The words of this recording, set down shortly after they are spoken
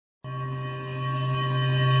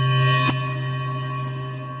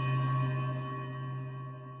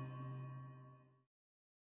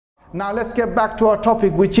Now let's get back to our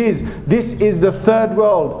topic, which is, this is the third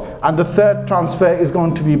world, and the third transfer is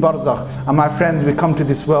going to be barzakh. And my friends, we come to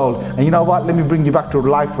this world, and you know what, let me bring you back to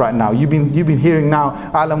life right now. You've been hearing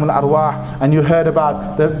now alam al-arwah, and you heard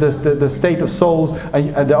about the state of souls,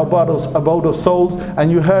 and the abode of souls, and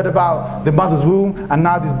you heard about the mother's womb, and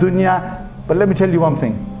now this dunya. But let me tell you one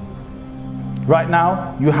thing. Right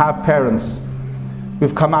now, you have parents.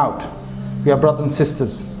 We've come out. We are brothers and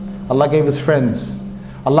sisters. Allah gave us friends.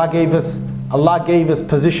 Allah gave us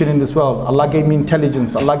position in this world. Allah gave me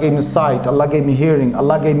intelligence. Allah gave me sight. Allah gave me hearing.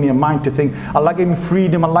 Allah gave me a mind to think. Allah gave me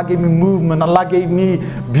freedom. Allah gave me movement. Allah gave me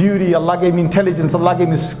beauty. Allah gave me intelligence. Allah gave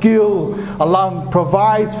me skill. Allah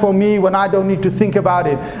provides for me when I don't need to think about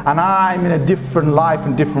it. And I'm in a different life,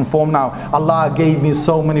 in different form now. Allah gave me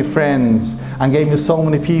so many friends and gave me so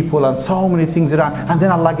many people and so many things around. And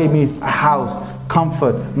then Allah gave me a house,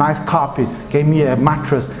 comfort, nice carpet, gave me a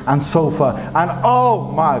mattress and sofa, and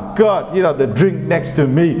oh my God, you know, the drink next to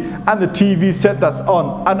me and the TV set that's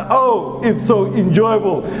on, and oh, it's so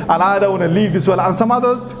enjoyable, and I don't want to leave this world. And some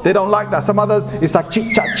others, they don't like that. Some others, it's like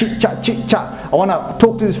chit chat, chit chat, chit chat. I want to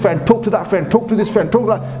talk to this friend, talk to that friend, talk to this friend, talk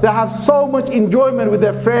to that. They have so much enjoyment with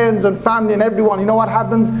their friends and family and everyone. You know what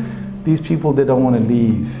happens? These people, they don't want to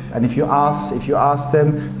leave. And if you ask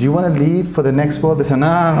them, do you want to leave for the next world? They say, no,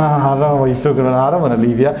 I don't know what you're talking about. I don't want to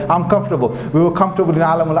leave here. I'm comfortable. We were comfortable in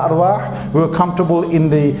alam al-arwah. We were comfortable in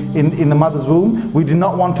the mother's womb. We did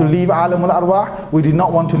not want to leave alam al-arwah. We did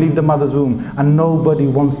not want to leave the mother's womb. And nobody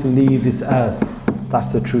wants to leave this earth.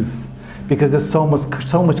 That's the truth. Because there's so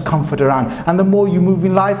much comfort around. And the more you move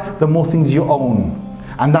in life, the more things you own.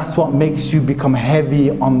 And that's what makes you become heavy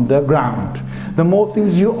on the ground. The more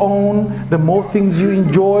things you own, the more things you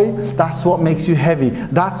enjoy, that's what makes you heavy.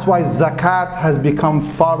 That's why zakat has become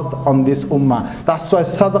fard on this ummah. That's why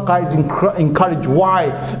sadaqah is encouraged.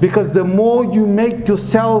 Why? Because the more you make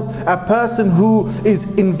yourself a person who is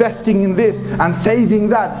investing in this and saving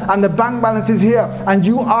that, and the bank balance is here, and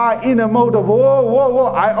you are in a mode of, whoa,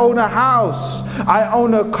 I own a house, I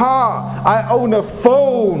own a car, I own a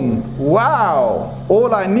phone. Wow.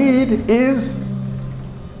 All I need is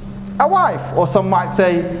a wife, or some might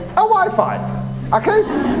say a Wi-Fi.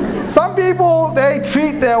 Okay? Some people, they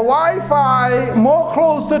treat their Wi-Fi more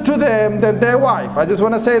closer to them than their wife. I just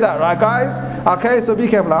want to say that, right guys? Okay, so be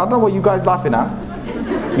careful. I don't know what you guys laughing at.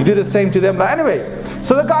 You do the same to them. Like, anyway,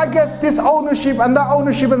 so the guy gets this ownership and that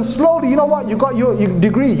ownership, and slowly, you know what, you got your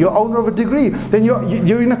degree, you're owner of a degree, then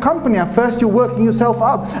you're in a company, and first you're working yourself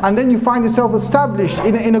up, and then you find yourself established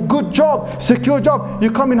in a good job, secure job.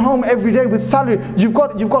 You're coming home every day with salary, you've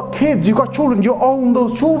got kids, you've got children, you own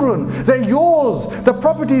those children, they're yours, the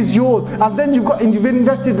property is yours, and then you've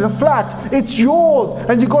invested in a flat, it's yours,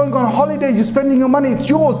 and you're going on holidays, you're spending your money, it's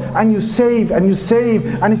yours, and you save,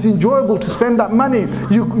 and it's enjoyable to spend that money.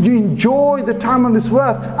 You enjoy the time on this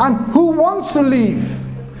earth, and who wants to leave?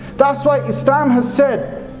 That's why Islam has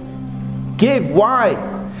said, give. Why?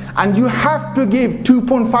 And you have to give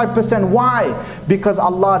 2.5%. Why? Because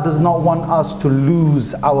Allah does not want us to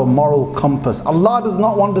lose our moral compass. Allah does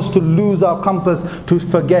not want us to lose our compass, to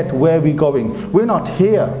forget where we're going. We're not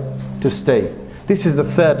here to stay. This is the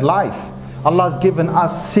third life. Allah's given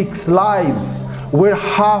us 6 lives. We're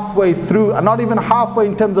halfway through, and not even halfway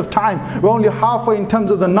in terms of time. We're only halfway in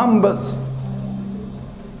terms of the numbers.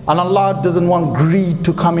 And Allah doesn't want greed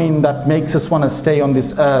to come in that makes us want to stay on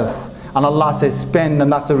this earth. And Allah says spend,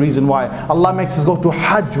 and that's the reason why. Allah makes us go to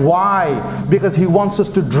Hajj. Why? Because He wants us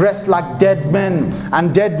to dress like dead men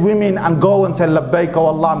and dead women and go and say, Labbaik, oh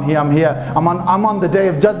Allah, I'm here. I'm on the Day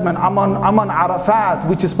of Judgment. I'm on Arafat,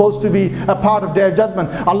 which is supposed to be a part of Day of Judgment.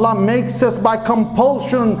 Allah makes us by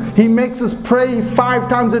compulsion. He makes us pray 5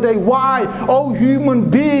 times a day. Why? Oh human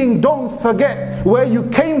being, don't forget where you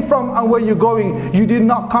came from and where you're going. You did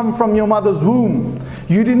not come from your mother's womb.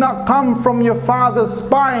 You did not come from your father's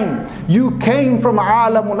spine. You came from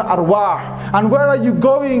alamul arwah. And where are you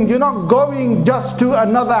going? You're not going just to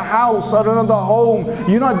another house or another home.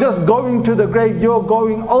 You're not just going to the grave. You're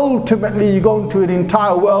going, ultimately, you're going to an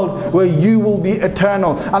entire world where you will be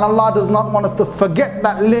eternal. And Allah does not want us to forget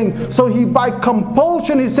that link. So He, by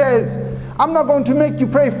compulsion, He says, I'm not going to make you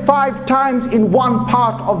pray 5 times in one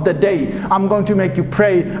part of the day. I'm going to make you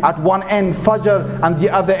pray at one end Fajr and the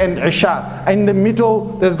other end Isha. In the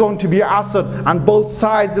middle there's going to be Asr, and both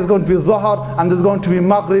sides there's going to be Dhuhr, and there's going to be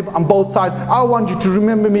Maghrib on both sides. I want you to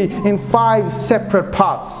remember me in 5 separate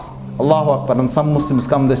parts. Allahu Akbar. And some Muslims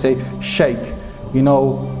come, they say, Shaykh, you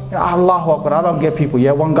know, Allahu Akbar, I don't get people.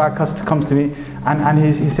 Yeah, one guy comes to me and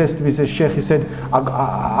he says to me, he says, Sheikh, he said,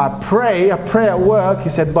 I pray at work. He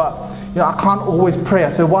said, but you know, I can't always pray. I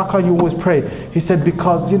said, why can't you always pray? He said,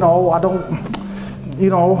 because, you know, you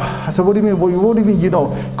know, I said, what do you mean? What do you mean, you know?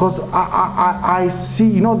 Because I see,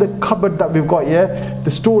 you know, the cupboard that we've got here,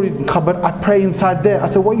 the storage cupboard, I pray inside there. I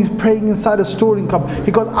said, what are you praying inside a storage cupboard?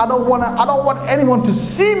 He goes, I don't want anyone to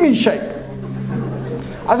see me, Sheikh.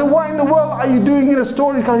 I said, what in the world are you doing in a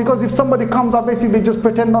storage cupboard? He goes, if somebody comes, I basically just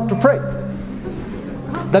pretend not to pray.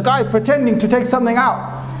 The guy pretending to take something out.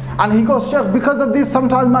 And he goes, Sheikh, because of this,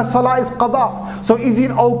 sometimes my salah is qada. So is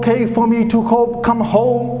it okay for me to come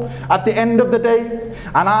home at the end of the day?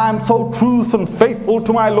 And I am so truth and faithful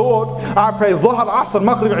to my Lord. I pray Dhuhr, Asr,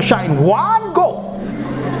 Maghrib, Isha in one go.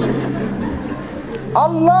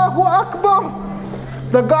 Allahu Akbar.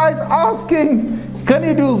 The guy's asking, can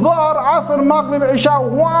he do Dhuhr, Asr, Maghrib, Isha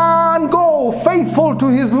one go? Faithful to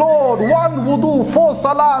his Lord. One wudu, 4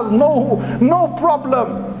 salahs, no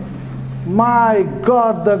problem. My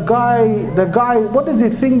God, the guy, what does he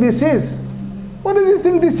think this is? What does he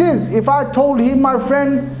think this is? If I told him, my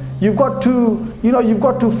friend, you've got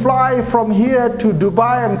to fly from here to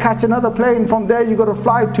Dubai and catch another plane. From there, you've got to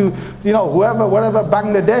fly to, whatever,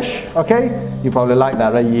 Bangladesh, okay? You probably like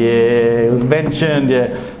that, right? Yeah, it was mentioned,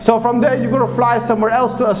 yeah. So from there, you've got to fly somewhere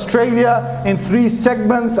else to Australia in 3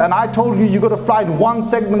 segments. And I told you, you've got to fly in 1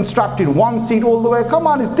 segment, strapped in 1 seat all the way. Come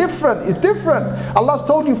on, it's different, it's different. Allah's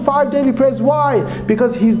told you 5 daily prayers. Why?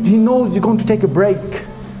 Because He knows you're going to take a break.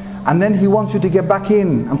 And then He wants you to get back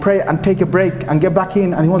in and pray and take a break and get back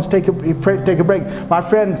in, and He wants to take a break. My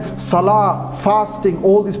friends, salah, fasting,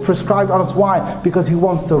 all this prescribed on us. Why? Because He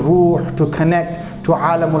wants the ruh to connect to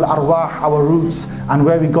alamul arwah, our roots, and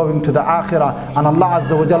where we're going to the akhirah. And Allah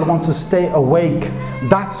Azza wa Jalla wants to stay awake.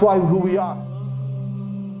 That's why who we are.